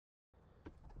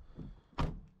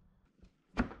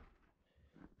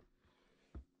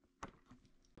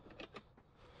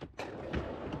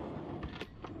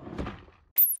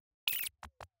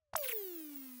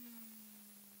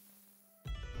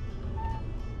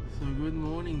So good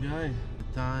morning, guys. The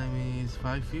time is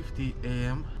 5:50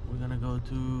 a.m. We're gonna go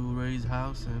to Ray's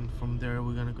house, and from there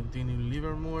we're gonna continue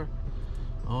Livermore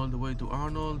all the way to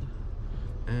Arnold,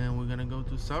 and we're gonna go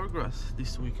to Sourgrass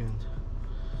this weekend.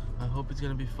 I hope it's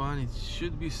gonna be fun. It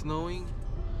should be snowing.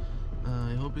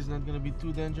 I hope it's not gonna be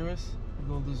too dangerous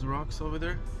with all those rocks over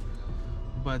there,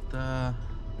 but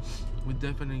we're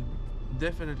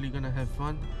definitely gonna have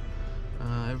fun.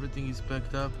 Everything is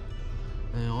packed up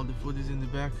and all the food is in the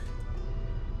back,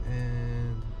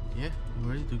 and yeah, we're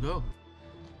ready to go.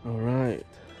 All right,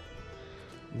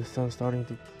 the sun's starting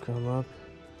to come up.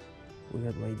 We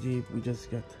got my Jeep, we just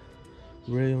got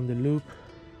Ray on the loop,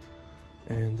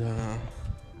 and we're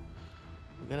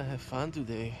gonna have fun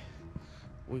today.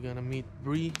 We're gonna meet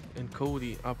Bree and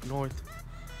Cody up north,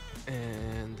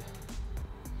 and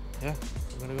yeah,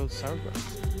 we're gonna go to Sourgrass.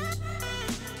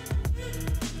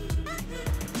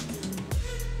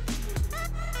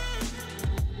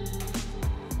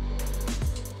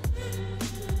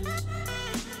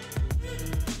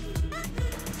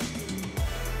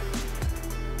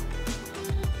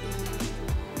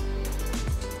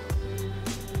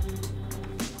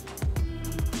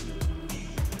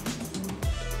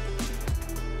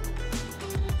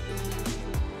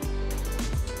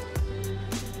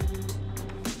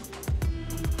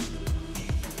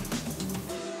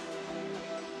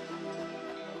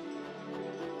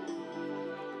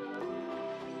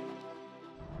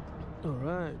 All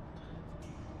right,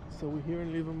 so we're here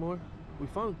in Livermore. We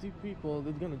found 2 people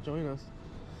that's gonna join us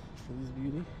for this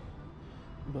beauty,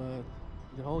 but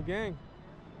the whole gang.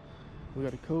 We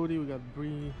got Cody, we got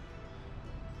Bree,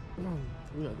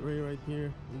 we got Ray right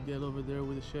here. We get over there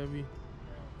with the Chevy.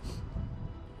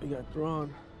 We got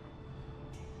Ron,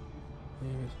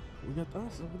 and we got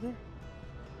us over there.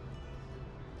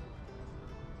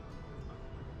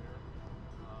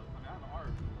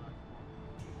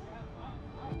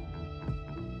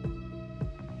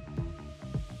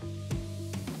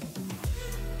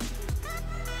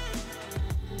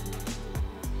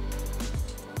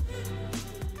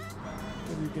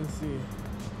 As you can see,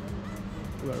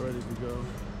 we are ready to go.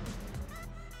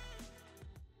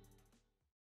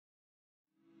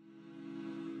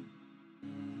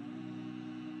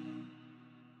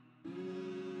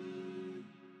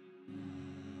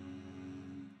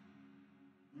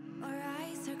 Our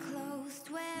eyes are closed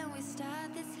when we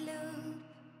start this loop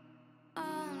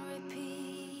on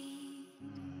repeat.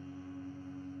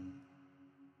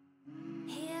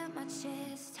 Hear my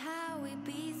chest, how it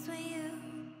beats when you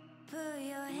put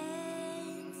your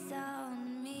hands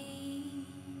on me.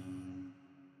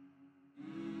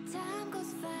 Time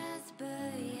goes fast,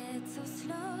 but yet so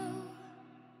slow.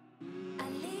 I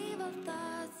leave all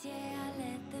thoughts, yeah, I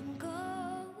let them go.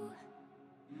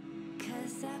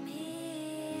 'Cause I'm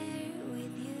here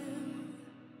with you,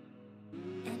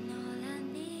 and all I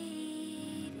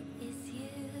need is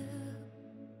you.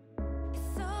 It's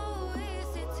so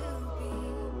easy to be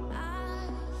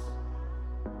us.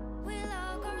 We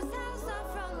lock ourselves up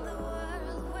from the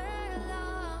world, we're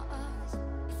lost.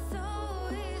 It's so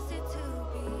easy to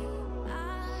be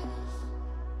us.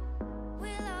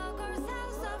 We lock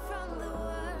ourselves up from the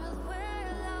world,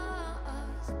 we're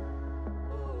lost.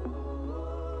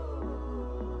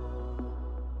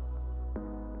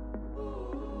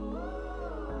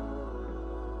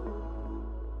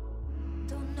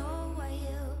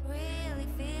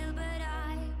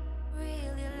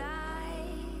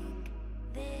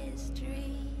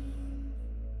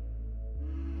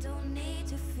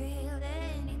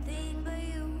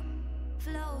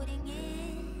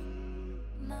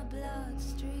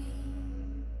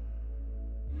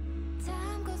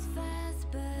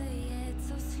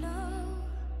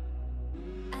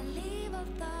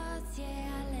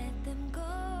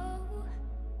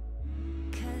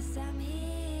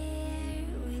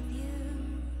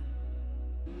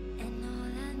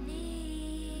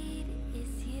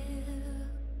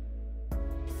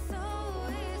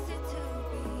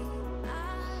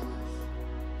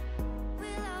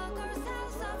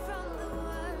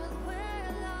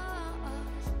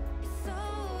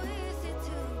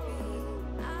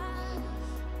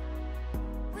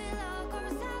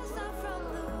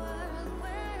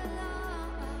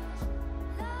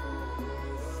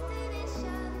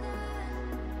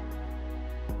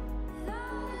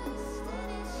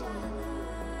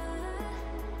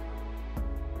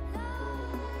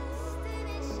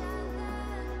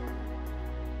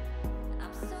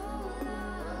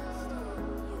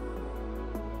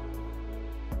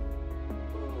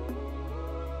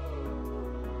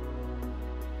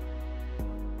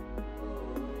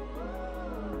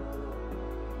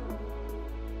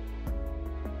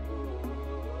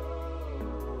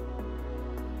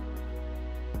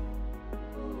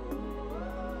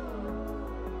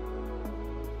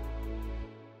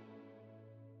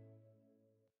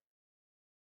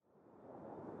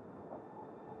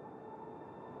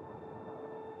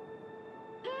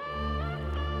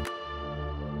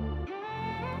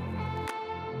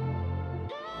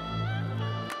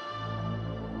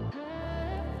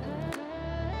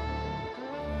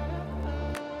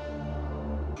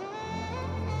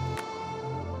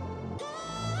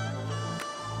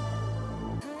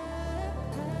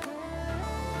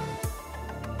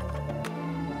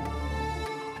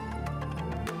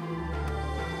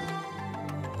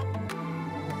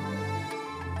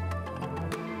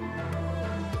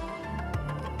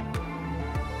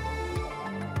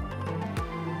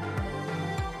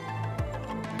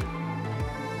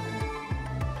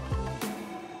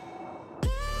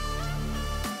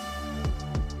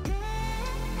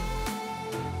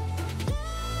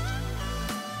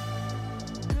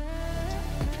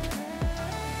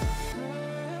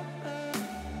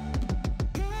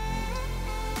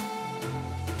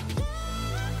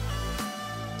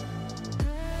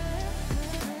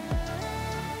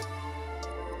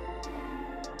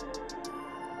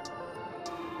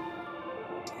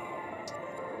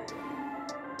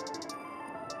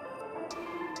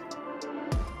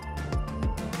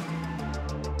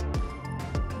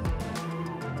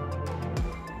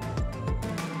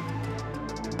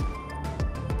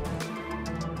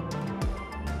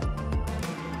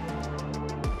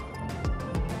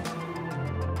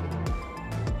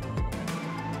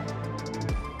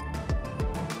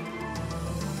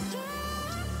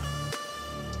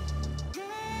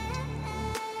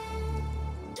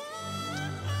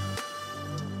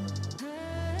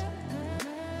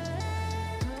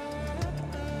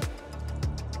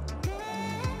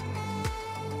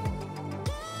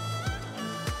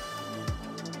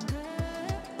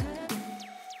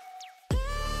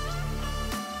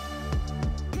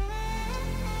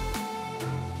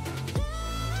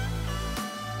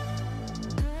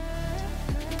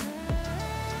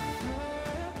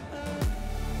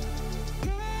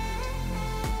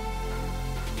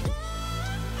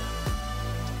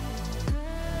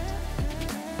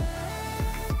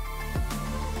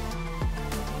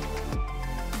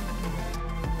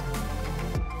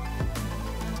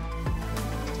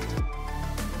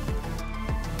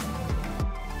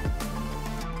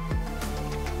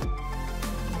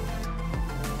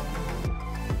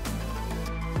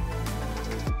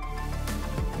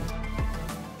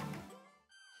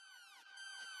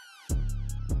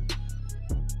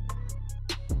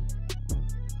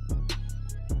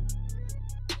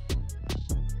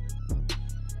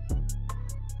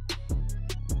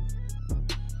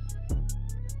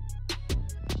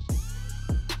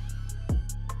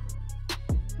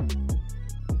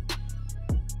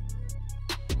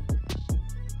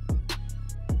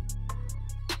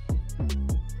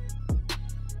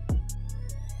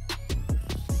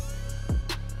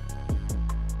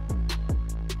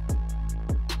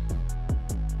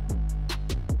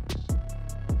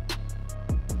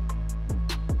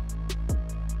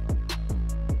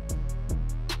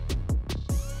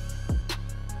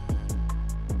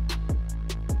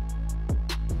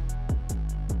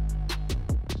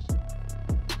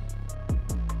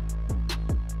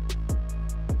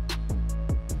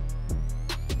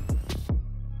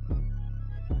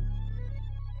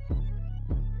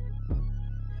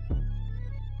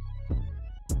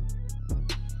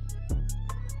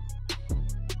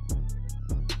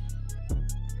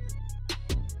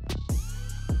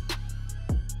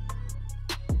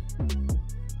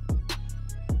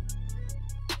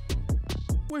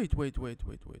 Wait.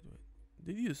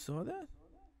 Did you saw that?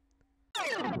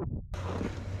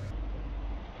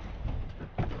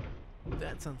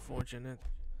 That's unfortunate.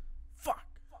 Fuck.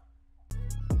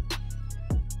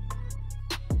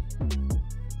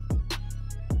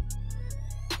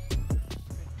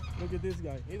 Look at this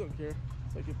guy. He don't care.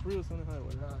 It's like a Prius on the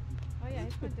highway. Oh yeah,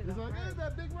 he's put it He's like, hey,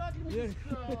 that big rock. Yeah.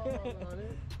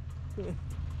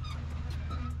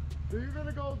 So you're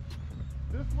gonna go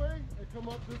this way and come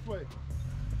up this way.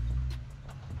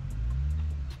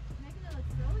 Making it look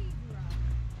so easy, Rob.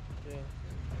 Yeah.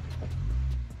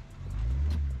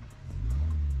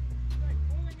 It's like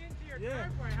pulling into your Yeah.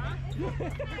 driveway, huh?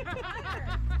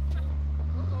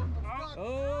 Oh!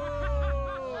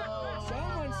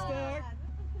 Someone's stuck.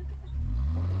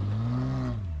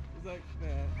 He's like, nah.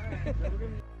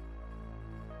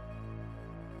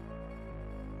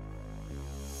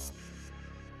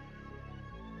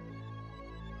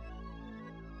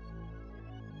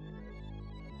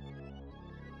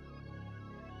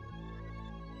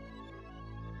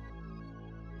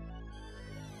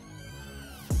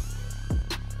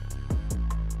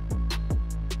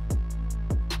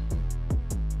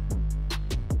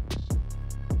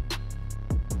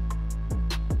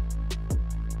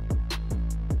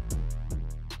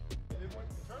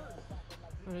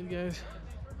 Alright guys,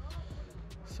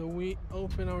 so we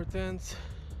open our tents.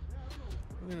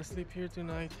 We're gonna sleep here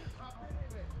tonight.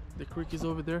 The creek is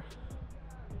over there.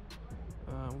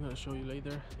 I'm gonna show you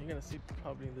later. You're gonna see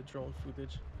probably in the drone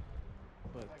footage,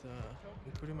 but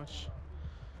we pretty much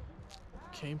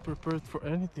came prepared for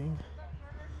anything.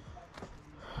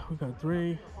 We got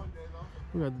Dre,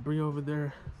 we got Bree over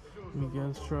there,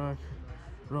 Miguel's truck,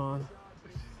 Ron,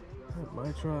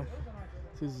 my truck.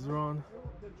 This is Ron.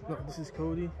 No, this is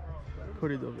Cody.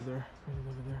 Cody's over there. Cody's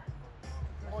over there.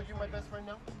 Oh, you're my best friend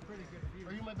now?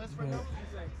 Are you my best friend now?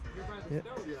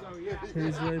 Yeah.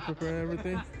 He's ready to prepare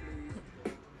everything.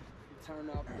 Turn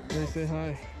up. Hey, say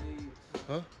hi.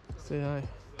 Huh? Say hi.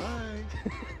 Hi.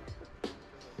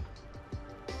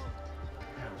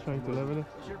 Trying to level it.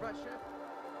 Is your butt shit?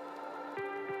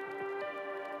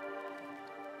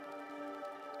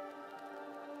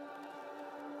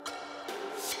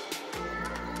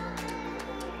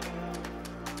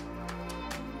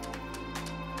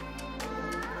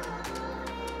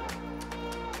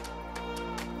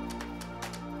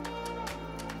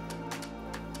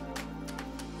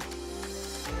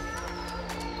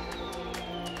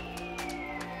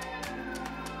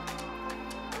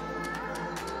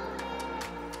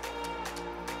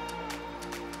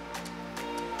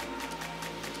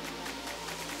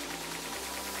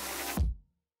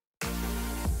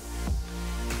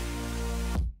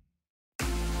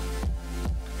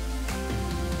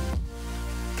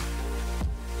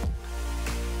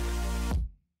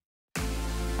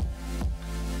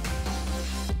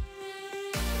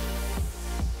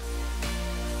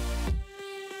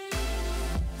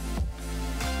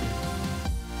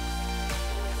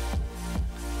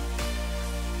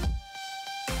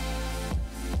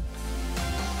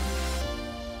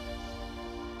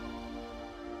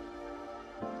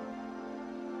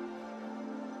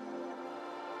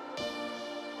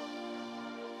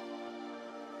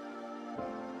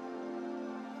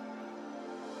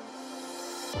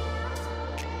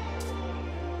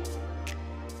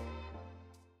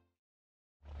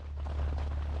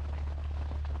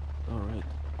 Alright,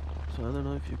 so I don't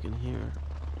know if you can hear,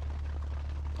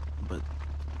 but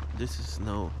this is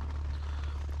snow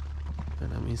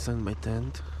and I'm inside my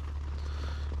tent.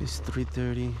 It's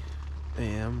 3:30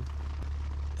 a.m.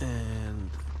 and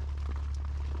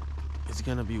it's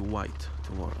gonna be white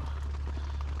tomorrow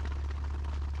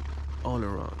all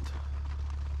around.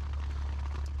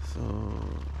 So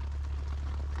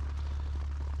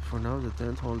for now the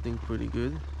tent holding pretty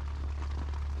good,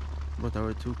 but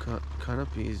our two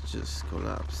canopies just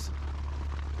collapsed.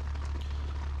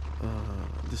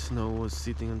 The snow was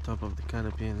sitting on top of the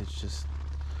canopy and it's just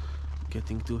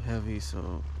getting too heavy,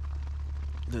 so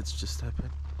that's just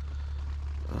happened.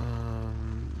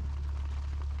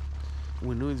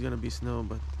 We knew it's gonna be snow,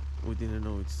 but we didn't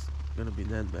know it's gonna be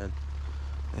that bad.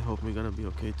 I hope we're gonna be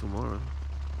okay tomorrow.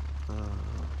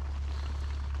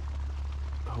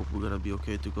 I hope we're gonna be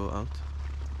okay to go out.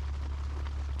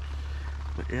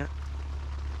 But yeah,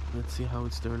 let's see how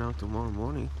it's turned out tomorrow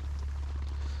morning.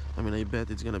 I mean, I bet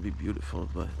it's gonna be beautiful,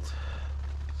 but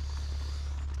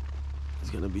it's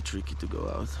gonna be tricky to go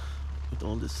out with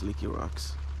all the slicky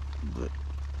rocks. But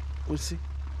we'll see.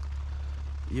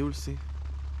 You will see.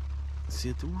 See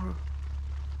you tomorrow.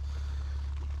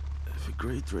 Have a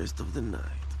great rest of the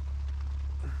night.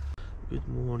 Good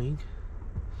morning.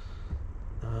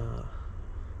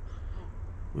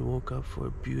 We woke up for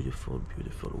beautiful,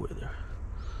 beautiful weather,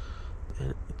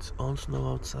 and it's all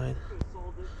snow outside.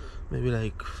 Maybe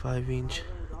like 5 inch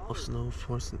of snow,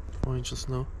 4 inches of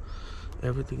snow.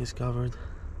 Everything is covered.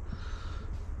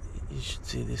 You should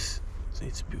see this.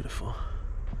 It's beautiful.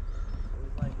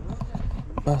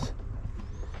 But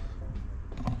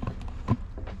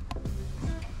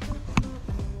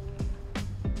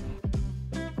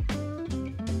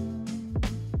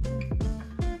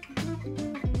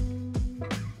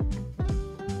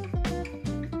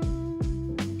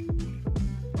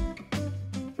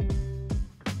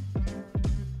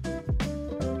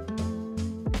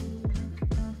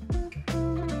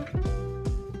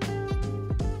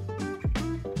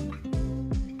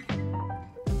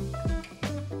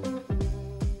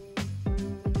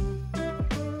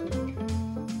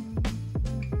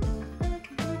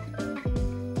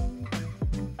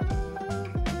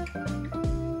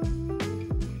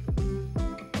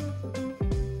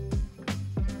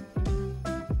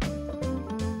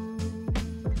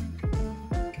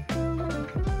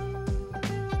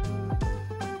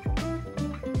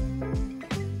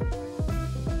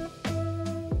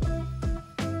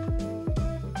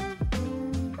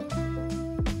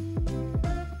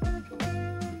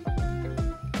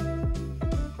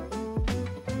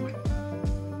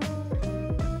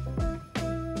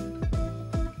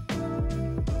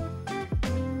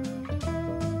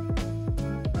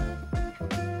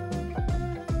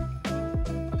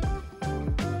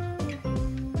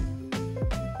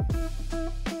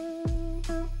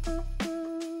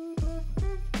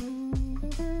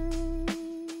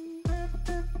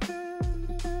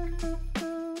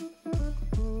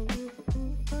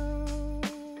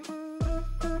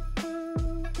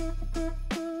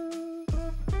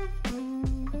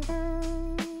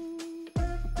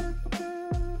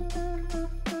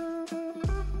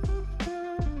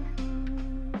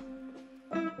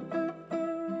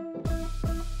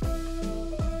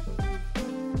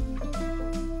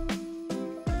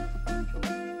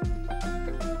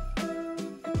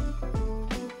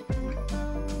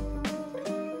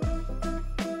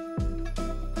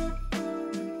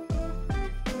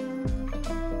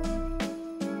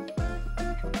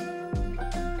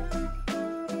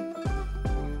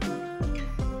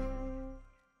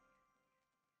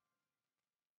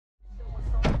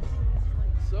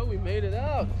so we made it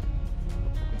out.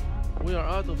 We are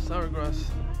out of Sourgrass.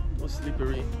 It was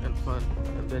slippery and fun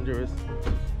and dangerous.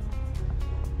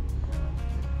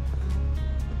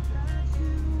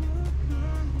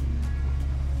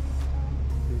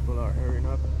 People are hurrying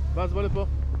up. Buzz, what is it?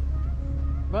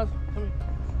 Buzz, come here.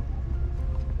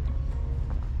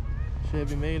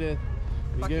 Chevy made it.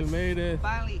 Miguel made it.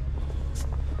 Finally.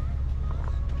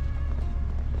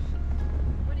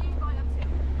 What are you going up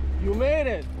to? You made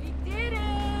it. We did it!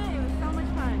 It was so much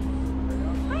fun.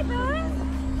 Hi, Buzz!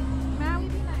 Maui,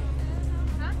 be nice.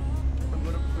 Huh?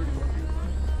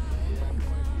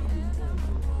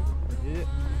 Yeah.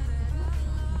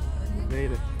 We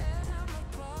made it.